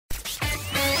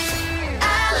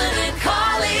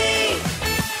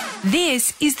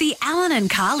This is the Alan and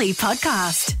Carly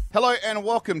podcast. Hello and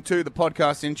welcome to the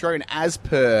podcast intro. And as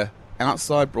per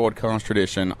outside broadcast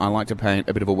tradition, I like to paint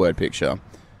a bit of a word picture.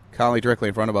 Carly, directly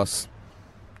in front of us,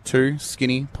 two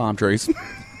skinny palm trees.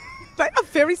 They are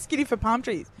very skinny for palm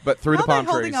trees. But through the palm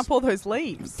How are they trees, holding up all those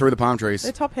leaves? through the palm trees,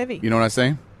 They're top heavy. you know what I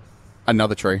see?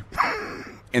 Another tree.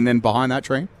 And then behind that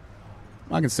tree,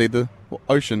 I can see the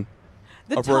ocean.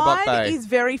 The of Roebuck tide Bay. is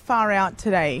very far out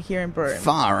today here in Broome.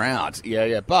 Far out.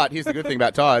 Yeah. But here's the good thing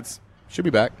about tides. Should be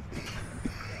back.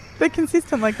 They're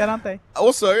consistent like that, aren't they?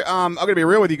 Also, I'm going to be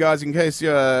real with you guys in case I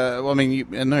don't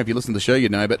know if you listen to the show, you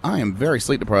know, but I am very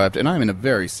sleep deprived and I'm in a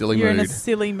very silly You're mood. in a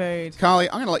silly mood. Carly,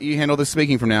 I'm going to let you handle the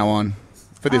speaking from now on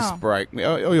for this Oh. break.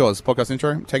 All yours. Podcast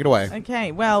intro. Take it away.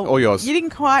 Okay, well, All yours. you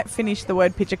didn't quite finish the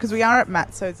word picture because we are at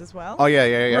Matso's as well. Oh, yeah.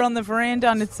 We're on the veranda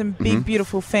and it's some big,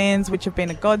 beautiful fans, which have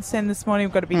been a godsend this morning.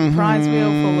 We've got a big prize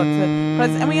wheel for lots of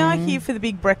prizes. And we are here for the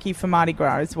big brekkie for Mardi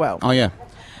Gras as well. Oh, yeah.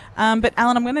 But,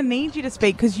 Alan, I'm going to need you to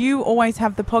speak because you always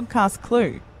have the podcast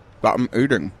clue. But I'm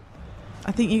ooding.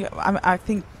 I think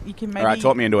you can maybe... All right,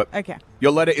 talk me into it. Okay.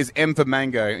 Your letter is M for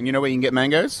mango. And you know where you can get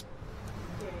mangoes?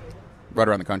 Right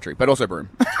around the country, but also Broome.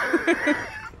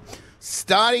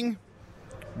 Starting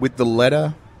with the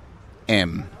letter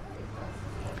M.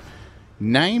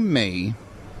 Name me...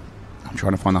 I'm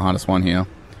trying to find the hardest one here.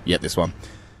 Yeah, this one.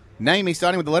 Name me,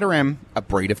 starting with the letter M, a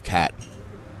breed of cat.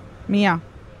 Mia.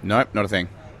 Nope, not a thing.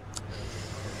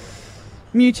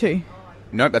 Mewtwo.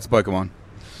 Nope, that's a Pokemon.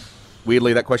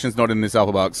 Weirdly, that question's not in this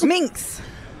alpha box. Minx.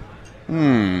 I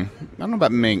don't know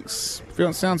about minx.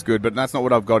 It sounds good, but that's not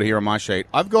what I've got here on my sheet.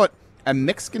 I've got a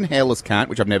Mexican hairless cat,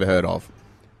 which I've never heard of.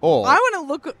 Or I want to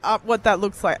look up what that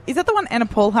looks like. Is that the one Anna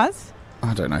Paul has?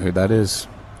 I don't know who that is.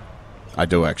 I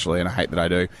do, actually, and I hate that I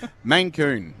do. Maine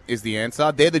Coon is the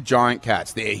answer. They're the giant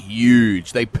cats. They're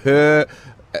huge. They purr,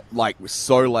 like,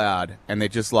 so loud, and they're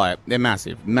just, like, they're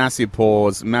massive. Massive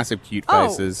paws, massive cute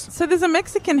faces. Oh, so there's a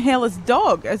Mexican hairless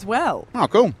dog as well. Oh,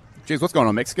 cool. Jeez, what's going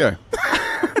on in Mexico?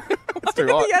 It's too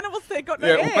Look hot. at the animals there got no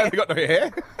Yeah, hair. why have they got no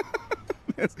hair?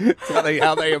 It's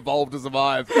how they evolved to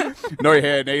survive. No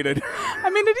hair needed. I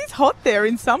mean, it is hot there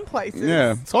in some places.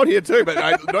 Yeah, it's hot here too, but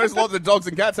I notice a lot of the dogs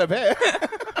and cats have hair.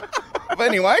 But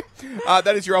anyway,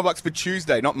 that is your Robux for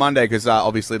Tuesday, not Monday, because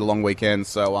obviously the long weekend.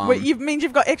 So Well, it means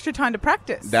you've got extra time to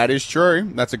practice. that is true.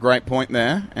 That's a great point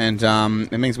there, and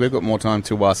it means we've got more time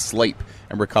to sleep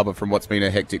and recover from what's been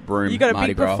a hectic Broome You got a Mardi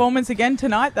big Gras. performance again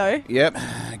tonight, though. Yep,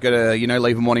 got to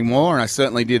leave a morning more, and I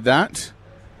certainly did that.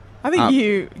 I think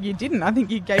you didn't. I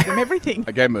think you gave them everything.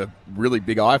 I gave them a really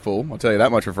big eyeful. I'll tell you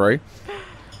that much for free.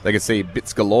 They could see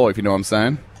bits galore, if you know what I'm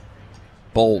saying.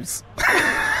 Balls.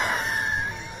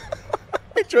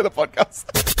 Enjoy the podcast.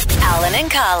 Alan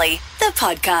and Carly, the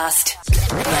podcast.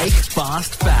 Fake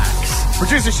fast facts.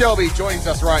 Producer Shelby joins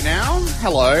us right now.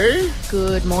 Hello.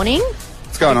 Good morning.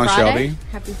 What's going on, Friday. Shelby?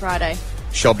 Happy Friday.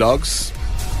 Shelb dogs.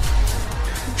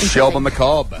 Shelb on the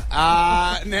cob.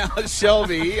 Now,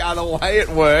 Shelby, the way it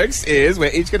works is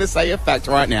we're each going to say a fact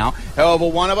right now. However,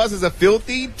 one of us is a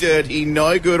filthy, dirty,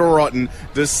 no good or rotten,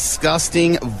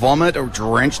 disgusting, vomit or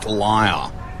drenched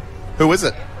liar. Who is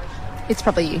it? It's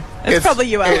probably you. It's probably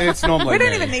you, Alan. It's normally We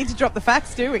don't me. even need to drop the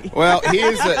facts, do we? Well,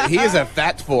 here's a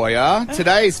fact for you.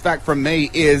 Today's fact from me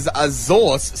is a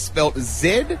zorse, spelt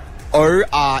Z-O-R-S-E,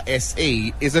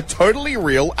 is a totally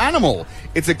real animal.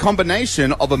 It's a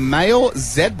combination of a male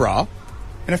zebra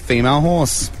and a female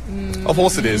horse. Of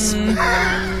horse it is.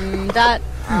 That.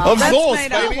 Of That's zorse,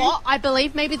 made up. baby. What? I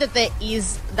believe maybe that there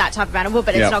is that type of animal,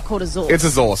 but Yep. it's not called a zorse. It's a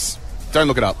zorse. Don't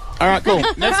look it up. All right, cool.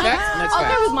 Next fact. Next I'll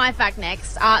fact. go with my fact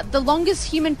next. The longest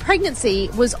human pregnancy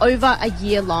was over a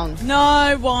year long.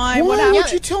 No, why? What Why happened?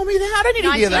 would you tell me that? I didn't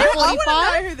even hear that. I want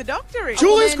 45? to know who the doctor is.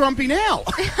 Julie's grumpy now.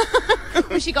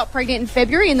 She got pregnant in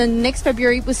February, and then next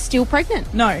February was still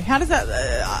pregnant. No, how does that...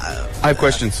 I have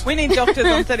questions. we need doctors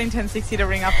on 131060 to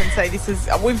ring up and say this is...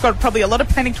 we've got probably a lot of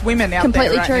panicked women out Completely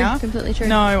there right true. now. Completely true.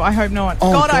 No, I hope not.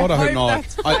 Oh, God, I hope not.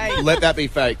 that's fake. Let that be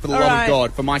fake, for the All love right. of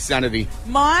God, for my sanity.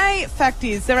 My fact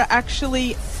is there are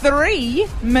actually 3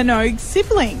 Minogue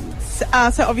siblings.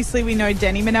 So obviously we know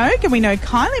Danny Minogue and we know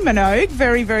Kylie Minogue,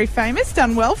 very, very famous,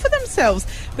 done well for themselves.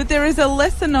 But there is a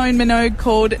lesser-known Minogue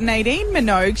called Nadine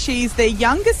Minogue. She's their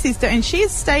younger sister and she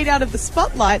has stayed out of the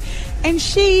spotlight and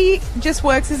she just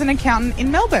works as an accountant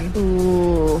in Melbourne.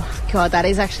 Ooh, God, that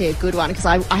is actually a good one because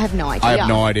I have no idea. I have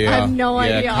no idea. I have no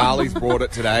idea. Yeah, Carly's brought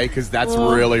it today because that's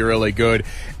really, really good.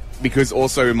 Because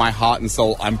also in my heart and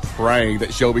soul, I'm praying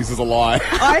that Shelby's is a lie.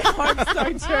 I hope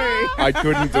so too. I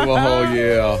couldn't do a whole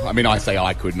year. I mean, I say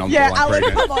I couldn't. I'm Yeah, I'm Alan,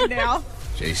 pregnant. come on now.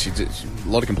 Jeez, a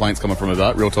lot of complaints coming from her,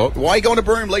 that, real talk. Why are you going to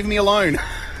Broome? Leave me alone.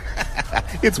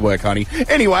 It's work, honey.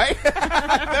 Anyway,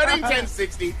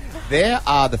 131060. There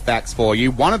are the facts for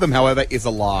you. One of them, however, is a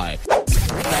lie.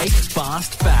 Fake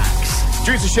Fast Facts.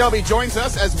 Producer Shelby joins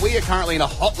us as we are currently in a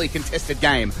hotly contested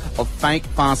game of fake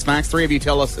fast facts. Three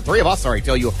of us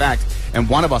tell you a fact, and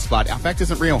one of us, but our fact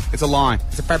isn't real. It's a lie.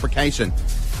 It's a fabrication.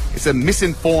 It's a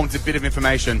misinformed bit of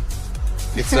information.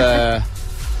 It's a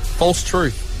false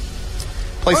truth.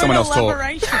 Please, someone else talk.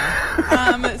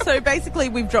 So basically,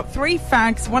 we've dropped 3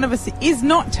 facts. One of us is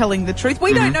not telling the truth.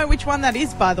 We don't know which one that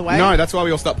is, by the way. No, that's why we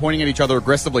all start pointing at each other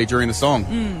aggressively during the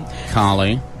song.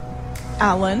 Carly.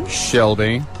 Alan.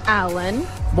 Shelby. Alan.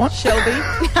 What? Shelby.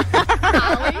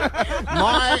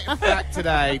 My fact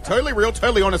today, totally real,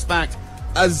 totally honest fact.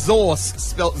 A zorse,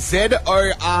 spelt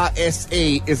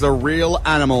Z-O-R-S-E, is a real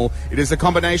animal. It is a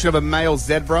combination of a male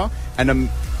zebra and a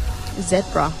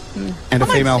Zebra.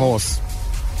 female horse.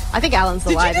 I think Alan's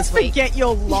the Did lie you just this week. forget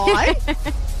your lie?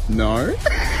 No.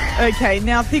 Okay,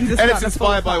 now things are And starting it's to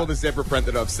inspired fall by all the zebra print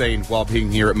that I've seen while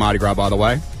being here at Mardi Gras, by the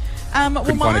way.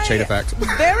 Couldn't find a cheetah fact.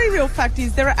 Very real fact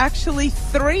is there are actually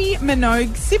 3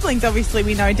 Minogue siblings. Obviously,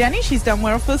 we know Danny. She's done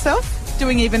well for herself.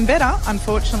 Doing even better,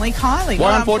 unfortunately, Kylie.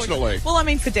 Why Not unfortunately? Well, I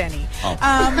mean for Danny. Oh.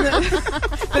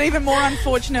 But even more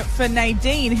unfortunate for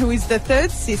Nadine, who is the 3rd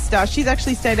sister. She's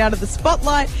actually stayed out of the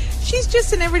spotlight. She's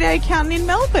just an everyday accountant in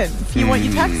Melbourne. If you want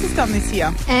your taxes done this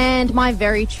year. And my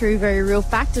very true, very real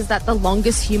fact is that the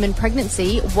longest human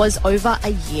pregnancy was over a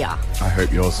year. I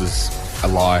hope yours is a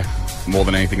lie. More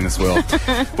than anything in this world.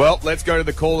 Well, let's go to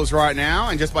the callers right now.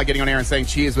 And just by getting on air and saying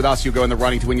cheers with us, you'll go in the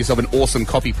running to win yourself an awesome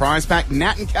coffee prize pack.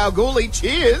 Nat and Kalgoorlie,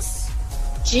 cheers.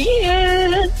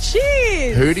 Cheers!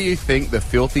 Cheers. Who do you think the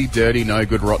filthy, dirty, no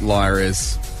good, rotten liar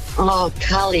is? Oh,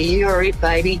 Carly, you're it,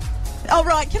 baby. All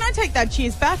right, can I take that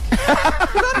cheers back? Because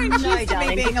I don't cheers to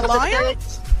me being a because liar.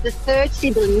 The third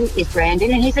sibling is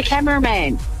Brandon, and he's a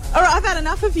cameraman. All right, I've had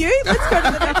enough of you. Let's go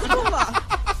to the next caller.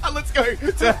 Let's go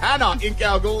to Hannah in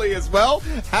Kalgoorlie as well.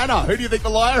 Hannah, who do you think the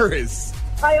liar is?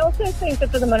 I also think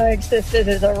that the Minogue sisters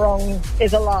is a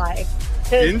lie.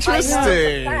 'Cause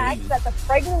Interesting. I know for a fact that the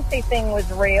pregnancy thing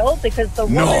was real because the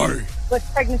woman was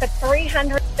pregnant for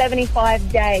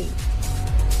 375 days.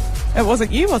 It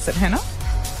wasn't you, was it, Hannah?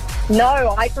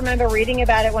 No, I remember reading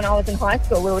about it when I was in high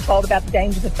school. We were told about the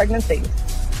dangers of pregnancy.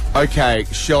 Okay,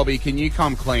 Shelby, can you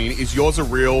come clean? Is yours a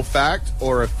real fact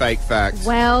or a fake fact?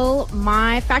 Well,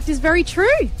 my fact is very true.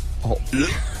 Oh.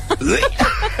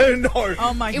 No.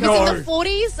 Oh, my It God. was in the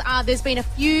 40s. There's been a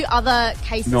few other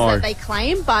cases that they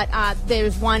claim, but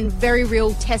there's one very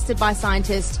real, tested by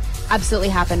scientists, absolutely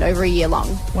happened over a year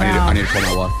long. Wow. I need to call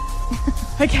my wife.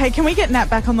 Okay, can we get Nat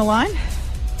back on the line?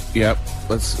 Yep,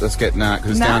 let's get Nat,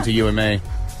 because it's Nat. down to you and me.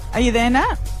 Are you there,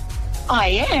 Nat?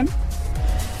 I am.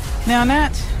 Now,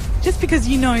 Nat, just because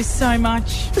you know so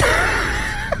much.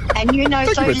 And you know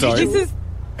so you, Matteo. little.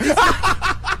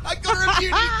 I got her a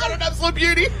beauty, got an absolute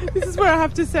beauty. This is where I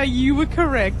have to say you were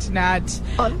correct, Nat.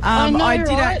 I know, I did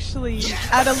right? actually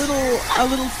add a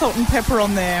little salt and pepper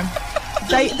on there.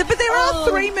 But there are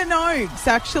 3 Minogues,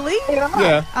 actually.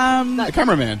 Yeah, The the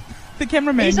cameraman.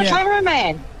 cameraman. He's a yeah.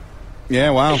 cameraman.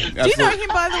 Yeah, wow. Do you know him,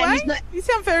 by the And way? he's not- You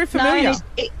sound very No, familiar.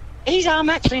 he's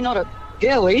actually not a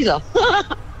girl either.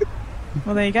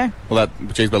 Well, there you go. Well,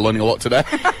 geez, we're learning a lot today.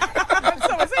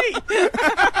 So is he.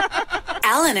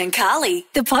 Alan and Carly,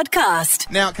 the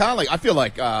podcast. Now, Carly, I feel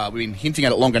like we've been hinting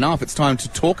at it long enough. It's time to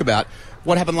talk about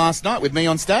what happened last night with me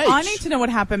on stage. I need to know what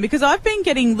happened because I've been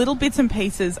getting little bits and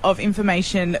pieces of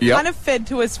information kind of fed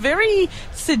to us very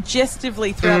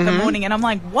suggestively throughout the morning, and I'm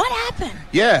like, what happened?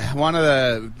 Yeah, one of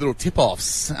the little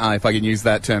tip-offs, if I can use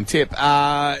that term,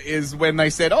 is when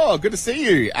they said, oh, good to see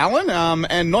you, Alan,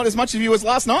 and not as much of you as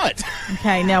last night.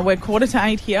 Okay, now we're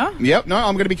 7:45 here. Yep, no,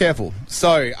 I'm going to be careful.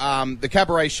 So, the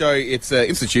Cabaret Show, it's an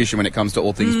institution when it comes to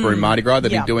all things Broome Mardi Gras. They've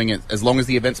been doing it as long as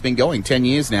the event's been going, 10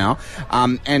 years now.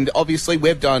 And obviously,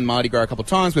 we've done Mardi Gras a couple of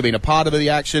times. We've been a part of the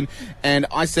action. And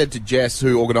I said to Jess,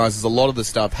 who organises a lot of the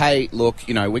stuff, hey, look,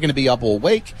 we're going to be up all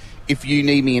week. If you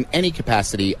need me in any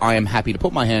capacity, I am happy to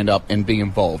put my hand up and be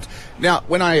involved. Now,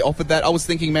 when I offered that, I was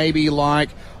thinking maybe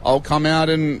I'll come out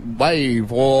and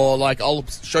wave, or I'll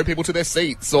show people to their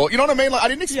seats, or you know what I mean? I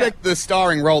didn't expect the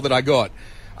starring role that I got.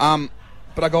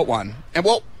 But I got one. And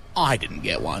I didn't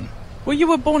get one. Well, you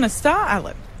were born a star,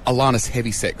 Alan. Alanis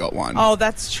Heavyset got one. Oh,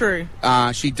 that's true.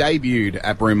 She debuted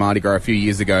at Broome Mardi Gras a few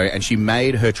years ago, and she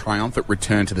made her triumphant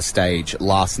return to the stage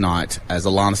last night as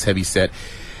Alanis Heavyset.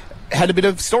 Had a bit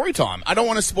of story time. I don't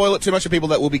want to spoil it too much for people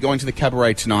that will be going to the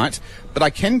cabaret tonight, but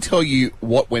I can tell you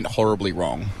what went horribly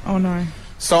wrong. Oh, no.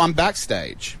 So I'm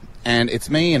backstage, and it's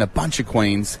me and a bunch of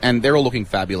queens, and they're all looking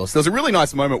fabulous. There was a really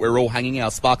nice moment where we're all hanging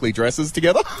our sparkly dresses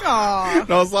together. Aww.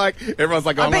 And I was like, everyone's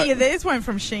like, I bet you theirs weren't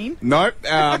from Shein. No,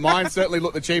 mine certainly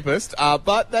looked the cheapest,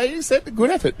 but they said good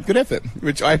effort,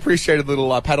 which I appreciated a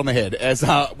little pat on the head, as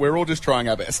we're all just trying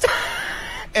our best.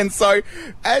 And so,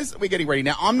 as we're getting ready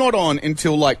now, I'm not on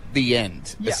until, like, the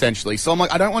end, essentially. So I'm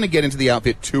like, I don't want to get into the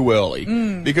outfit too early.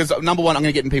 Because, number one, I'm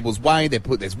going to get in people's way.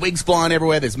 There's wigs flying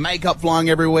everywhere. There's makeup flying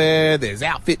everywhere. There's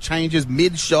outfit changes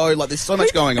mid-show. Like, there's so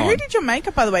much going on. Who did your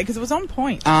makeup, by the way? Because it was on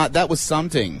point. That was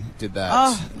Something did that.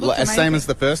 Oh, same as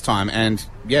the first time. And,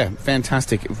 yeah,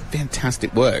 fantastic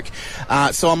work.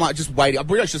 So I'm, like, just waiting. I've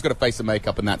pretty much just got to face the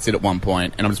makeup, and that's it at one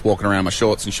point. And I'm just walking around in my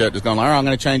shorts and shirt, just going, like, all right, I'm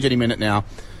going to change any minute now.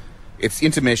 It's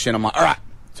intermission. I'm like, all right,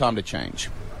 time to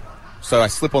change. So I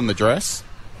slip on the dress.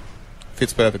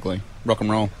 Fits perfectly. Rock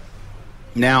and roll.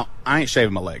 Now, I ain't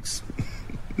shaving my legs.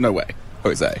 No way,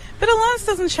 Jose. But Alanis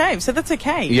doesn't shave, so that's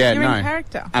okay. Yeah, You're no. in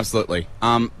character. Absolutely.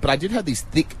 But I did have these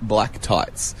thick black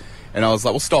tights. And I was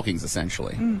like, well, stockings,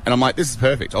 essentially. And I'm like, this is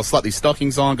perfect. I'll slap these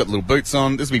stockings on, got the little boots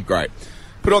on. This will be great.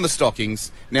 Put on the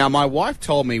stockings. Now, my wife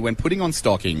told me when putting on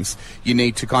stockings, you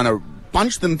need to kind of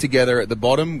bunch them together at the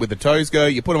bottom with the toes go.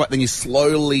 You put them up, then you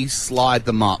slowly slide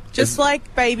them up. Just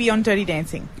like Baby on Dirty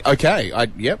Dancing. Okay.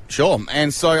 Yep, sure.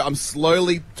 And so I'm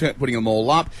slowly putting them all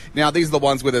up. Now, these are the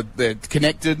ones where they're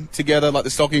connected together, like the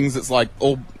stockings. It's like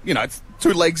all, it's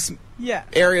two legs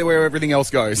area where everything else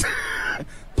goes.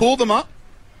 Pull them up.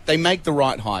 They make the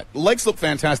right height. The legs look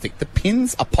fantastic. The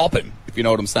pins are popping, if you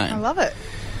know what I'm saying. I love it.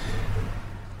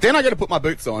 Then I got to put my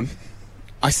boots on.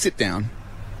 I sit down.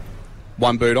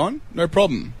 One boot on, no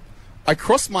problem. I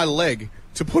cross my leg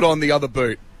to put on the other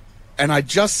boot, and I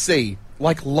just see,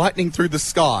 like lightning through the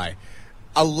sky,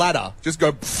 a ladder just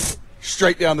go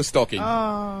straight down the stocking.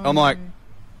 Oh. I'm like,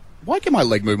 why can my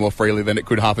leg move more freely than it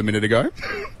could half a minute ago?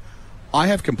 I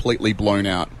have completely blown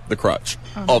out the crotch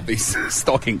of these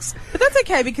stockings. But that's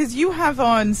okay, because you have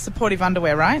on supportive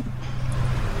underwear, right?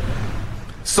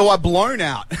 So I've blown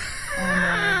out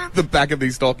the back of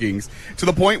these stockings to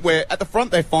the point where at the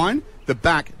front they're fine. The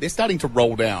back, they're starting to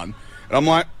roll down. And I'm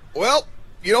like, well,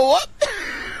 you know what?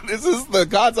 This is the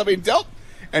cards I've been dealt,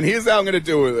 and here's how I'm going to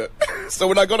deal with it. So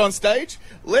when I got on stage,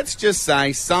 let's just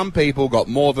say some people got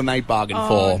more than they bargained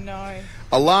for. Oh, no.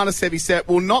 Alanis Heavyset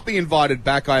will not be invited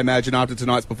back, I imagine, after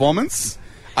tonight's performance.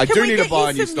 I do need to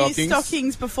buy new stockings. New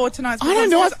stockings before tonight's I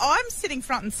performance? don't know. I'm sitting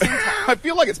front and centre. I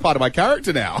feel like it's part of my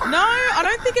character now. No, I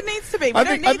don't think it needs to be. I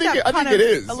think it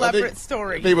is. Elaborate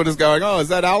story. People just going, oh, is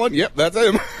that Alan? Yep, that's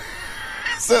him.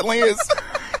 Certainly is.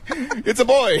 It's a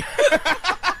boy.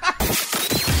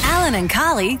 Alan and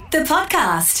Carly, the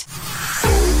podcast.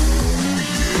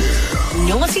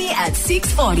 Naughty at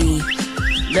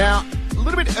 6:40. Now, a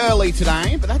little bit early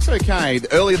today, but that's okay.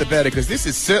 The earlier the better, because this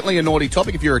is certainly a naughty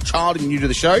topic. If you're a child and you're new to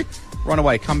the show, run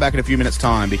away. Come back in a few minutes'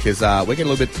 time, because we're getting a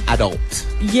little bit adult.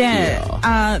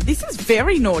 Yeah. This is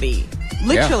very naughty.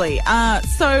 Literally. Yeah.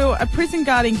 So, a prison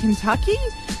guard in Kentucky.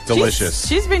 Delicious.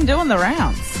 She's been doing the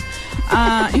rounds.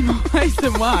 In more ways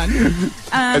than one.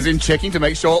 As in checking to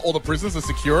make sure all the prisoners are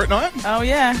secure at night? Oh,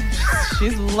 yeah.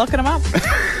 She's locking them up.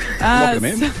 Locking them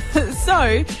in.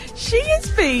 So, she has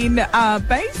been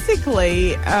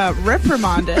basically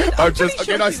reprimanded.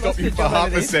 Can I stop you for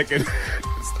half a second?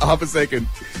 Half a second.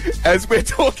 As we're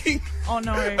talking, oh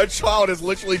no, a child has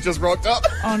literally just rocked up.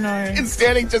 Oh no. And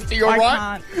standing just to your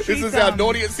right. Can't. This is our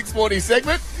Naughty at 6:40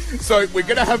 segment. So we're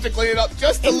going to have to clean it up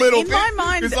just a little bit. In my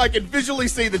mind, because I can visually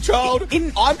see the child.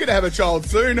 I'm going to have a child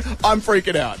soon. I'm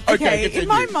freaking out. Okay, continue. In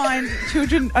my mind,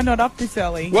 children are not up this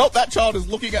early. Well, that child is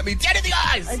looking at me dead in the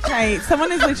eyes. Okay,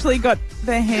 someone has literally got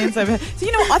their hands over her. So,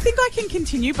 you know what? I think I can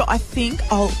continue, but I think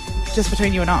just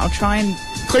between you and I'll try and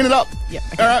clean it up. Yeah.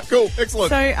 Okay. All right, cool.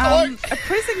 Excellent. So, a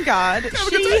prison guard,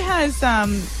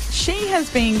 she has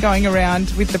been going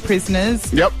around with the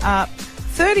prisoners. Yep.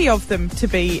 30 of them to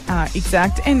be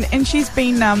exact, and she's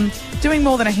been doing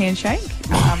more than a handshake.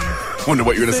 Wonder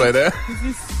what you're going to say there.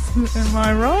 Am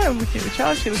I right? I'm looking at the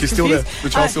child. She's still there. The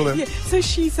child's still there. Yeah. So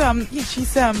she's don't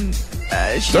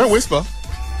whisper.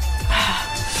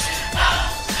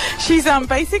 She's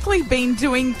basically been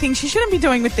doing things she shouldn't be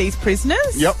doing with these prisoners.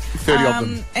 Yep, 30 of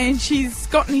them. And she's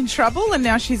gotten in trouble, and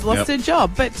now she's lost her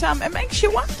job. But it makes you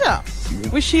wonder,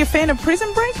 was she a fan of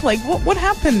Prison Break? Like, what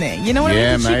happened there? You know what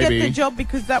I mean? Did she get the job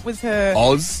because that was her...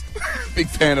 Oz. Big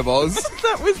fan of Oz.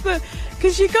 That was the...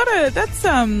 Because you got to... That's,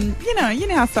 you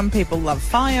know how some people love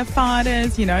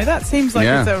firefighters, that seems like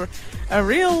it's a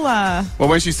real... Well,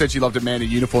 when she said she loved a man in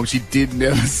uniform, she did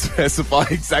never specify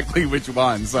exactly which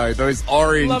one. So those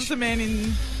orange... Loves a man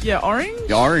in,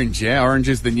 orange? Orange, yeah. Orange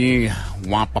is the new...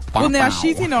 Well, now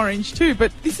she's in orange too,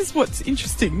 but this is what's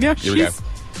interesting. Now she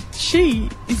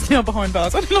is now behind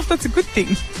bars. I don't know if that's a good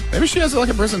thing. Maybe she has like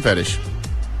a prison fetish.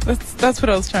 That's what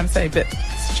I was trying to say, but...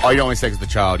 Oh, you don't want to sex the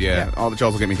child, yeah. Oh, the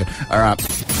child will get me... All right.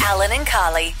 Alan and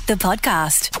Carly, the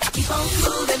podcast. Keep on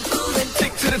moving.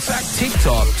 Tick to the track.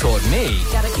 TikTok taught me.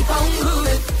 Gotta keep on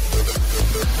moving.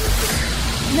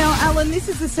 Now, Alan, this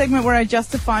is the segment where I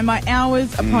justify my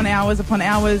hours upon hours upon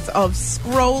hours of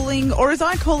scrolling, or as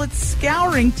I call it,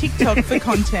 scouring TikTok for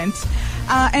content.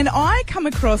 And I come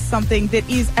across something that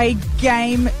is a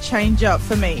game changer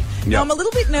for me. Yep. Now, I'm a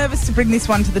little bit nervous to bring this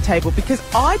one to the table because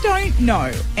I don't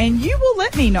know, and you will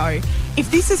let me know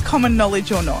if this is common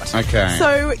knowledge or not. Okay.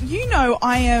 So,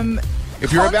 I am...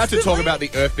 If you're about to talk about the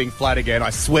Earth being flat again, I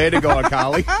swear to God,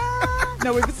 Carly.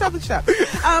 No, we've established that.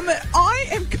 I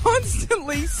am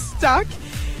constantly stuck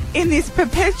in this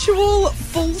perpetual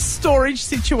full storage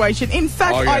situation. In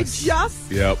fact, I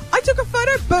took a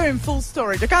photo, boom, full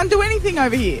storage. I can't do anything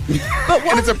over here. But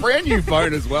and it's a brand new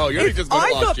phone as well. You only just got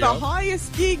it last year. I got the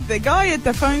highest gig. The guy at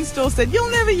the phone store said, "You'll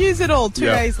never use it all." 2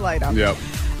 days later. Yep.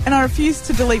 And I refused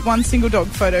to delete one single dog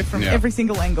photo from every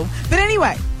single angle. But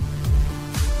anyway,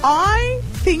 I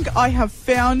think I have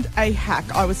found a hack.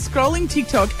 I was scrolling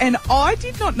TikTok and I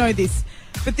did not know this,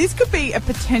 but this could be a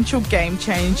potential game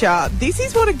changer. This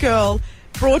is what a girl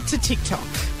brought to TikTok.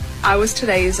 I was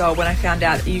today years old when I found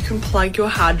out that you can plug your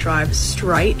hard drive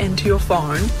straight into your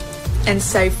phone and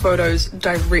save photos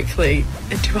directly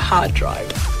into a hard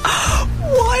drive.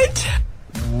 What?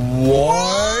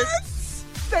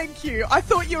 Thank you. I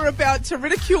thought you were about to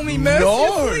ridicule me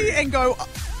mercilessly and go,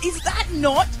 is that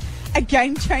not a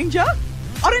game changer?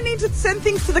 I don't need to send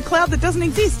things to the cloud that doesn't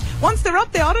exist. Once they're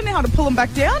up there, I don't know how to pull them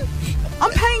back down.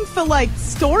 I'm paying for,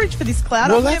 storage for this cloud.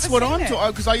 Well, that's what I'm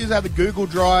talking because I use the Google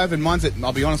Drive, and mine's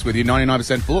I'll be honest with you,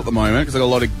 99% full at the moment because I've got a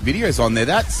lot of videos on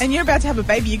there. And you're about to have a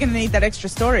baby. You're going to need that extra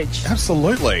storage.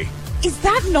 Absolutely. Is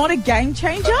that not a game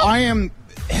changer? I am...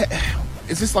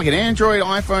 Is this like an Android,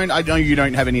 iPhone? I know you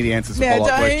don't have any of the answers to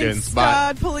follow-up questions.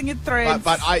 Start pulling it threads.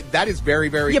 But that is very,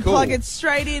 very cool. You plug it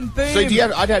straight in, boom. So do you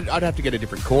have... I'd have to get a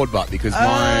different cord, because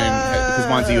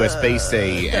mine's a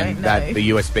USB-C, and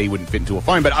the USB wouldn't fit into a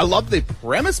phone. But I love the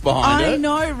premise behind it. I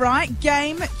know, right?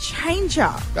 Game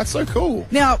changer. That's so cool.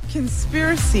 Now,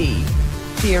 conspiracy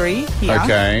theory here.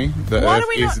 Okay. The Earth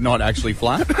is not actually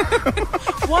flat.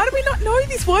 Why do we not know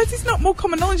this? Why is this not more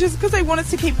common knowledge? Is it because they want us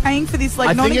to keep paying for this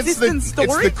non-existent storage?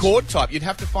 It's the cord type. You'd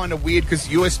have to find a weird, because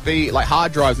USB,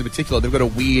 hard drives in particular, they've got a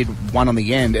weird one on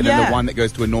the end and then the one that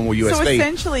goes to a normal USB. So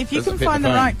essentially, if you can find the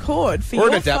right cord for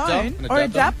your phone or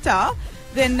adapter,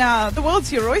 then the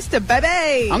world's your oyster,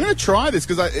 baby. I'm going to try this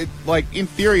because, in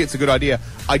theory, it's a good idea.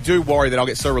 I do worry that I'll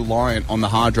get so reliant on the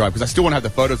hard drive because I still want to have the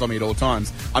photos on me at all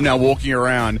times. I'm now walking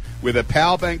around with a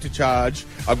power bank to charge.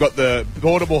 I've got the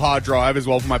portable hard drive as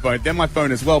well for my phone. Then my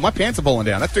phone as well. My pants are falling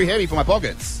down. That's too heavy for my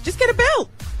pockets. Just get a belt.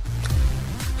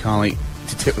 Carly,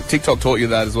 TikTok taught you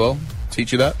that as well?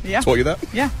 Teach you that? Yeah. Taught you that?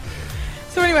 Yeah.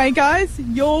 So anyway, guys,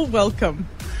 you're welcome.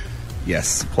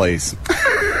 Yes, please.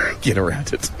 Get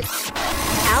around it.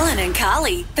 Alan and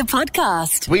Carly, the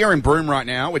podcast. We are in Broome right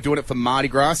now. We're doing it for Mardi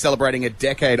Gras, celebrating a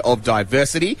decade of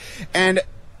diversity. And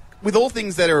with all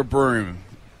things that are a Broome,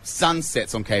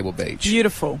 sunsets on Cable Beach.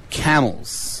 Beautiful.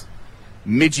 Camels.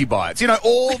 Midgie bites.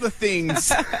 All the things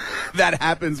that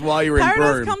happens while you're in Broome.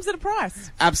 Paradise comes at a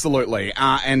price. Absolutely.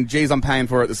 And, geez, I'm paying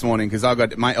for it this morning because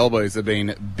my elbows have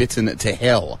been bitten to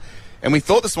hell. And we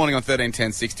thought this morning on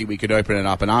 131060 we could open it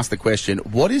up and ask the question,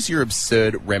 what is your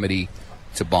absurd remedy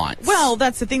to bites? Well,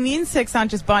 that's the thing. The insects aren't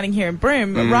just biting here in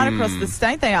Broome, but right across the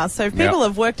state they are. So if people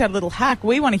have worked out a little hack,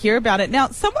 we want to hear about it. Now,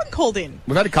 someone called in.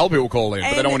 We've had a couple people call in,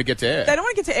 but they don't want to get to air. They don't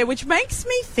want to get to air, which makes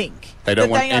me think they don't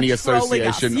want any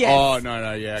association. Yes. Oh,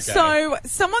 no, yeah, okay. So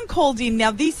someone called in. Now,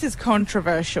 this is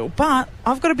controversial, but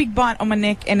I've got a big bite on my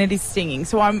neck and it is stinging.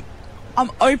 So I'm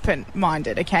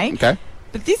open-minded, okay? Okay.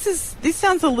 But this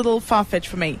sounds a little far-fetched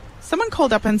for me. Someone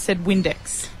called up and said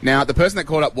Windex. Now, the person that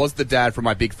called up was the dad from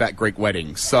my big fat Greek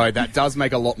wedding, so that does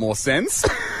make a lot more sense.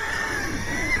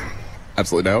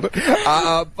 Absolutely nailed it.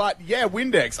 But yeah,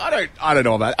 Windex. I don't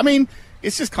know about it. I mean,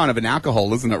 it's just kind of an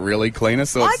alcohol, isn't it? Really, cleaner.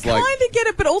 So it's I kind of get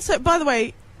it, but also, by the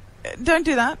way, don't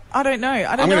do that. I don't know.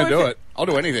 I'm going to do it. I'll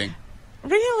do anything.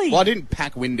 Really? Well, I didn't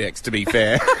pack Windex, to be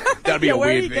fair. That'd be a weird thing. Where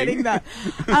are you getting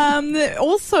that?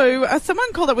 Also,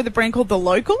 someone called up with a brand called The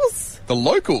Locals. The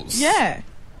Locals? Yeah.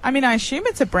 I mean, I assume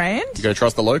it's a brand. You got to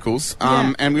trust The Locals.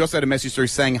 And we also had a message through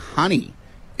saying honey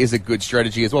is a good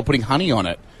strategy as well, putting honey on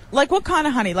it. Like what kind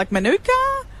of honey? Like Manuka?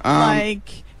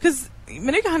 Because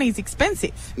Manuka honey is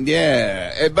expensive.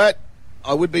 Yeah, but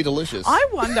I would be delicious. I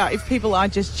wonder if people are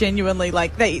just genuinely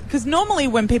because normally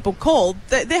when people call,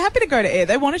 they're happy to go to air.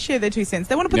 They want to share their 2 cents.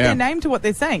 They want to put their name to what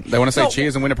they're saying. They want to say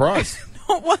cheers and win a prize.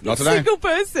 Not single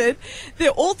person. They're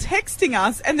all texting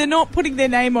us and they're not putting their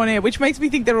name on air, which makes me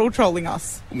think they're all trolling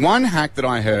us. One hack that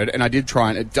I heard, and I did try,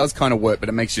 and it does kind of work, but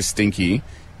it makes you stinky,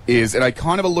 is, and I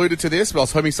kind of alluded to this, but I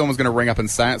was hoping someone was going to ring up and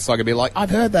say it so I could be like, I've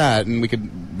heard that, and we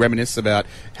could reminisce about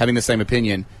having the same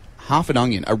opinion. Half an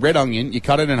onion, a red onion, you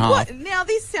cut it in half. What? Now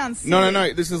this sounds silly.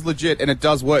 No, this is legit, and it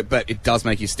does work, but it does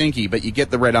make you stinky. But you get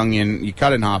the red onion, you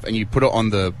cut it in half, and you put it on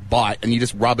the bite, and you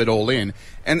just rub it all in,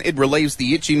 and it relieves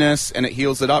the itchiness, and it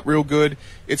heals it up real good.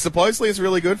 It supposedly is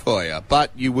really good for you,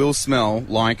 but you will smell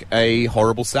like a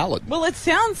horrible salad. Well, it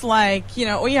sounds like,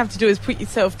 all you have to do is put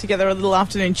yourself together a little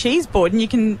afternoon cheese board, and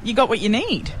you got what you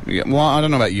need. Yeah, well, I don't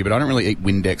know about you, but I don't really eat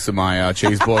Windex in my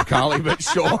cheese board, Carly, but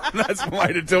sure, that's the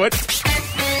way to do it.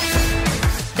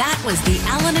 That was the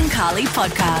Alan and Carly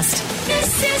podcast.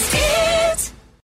 This is it.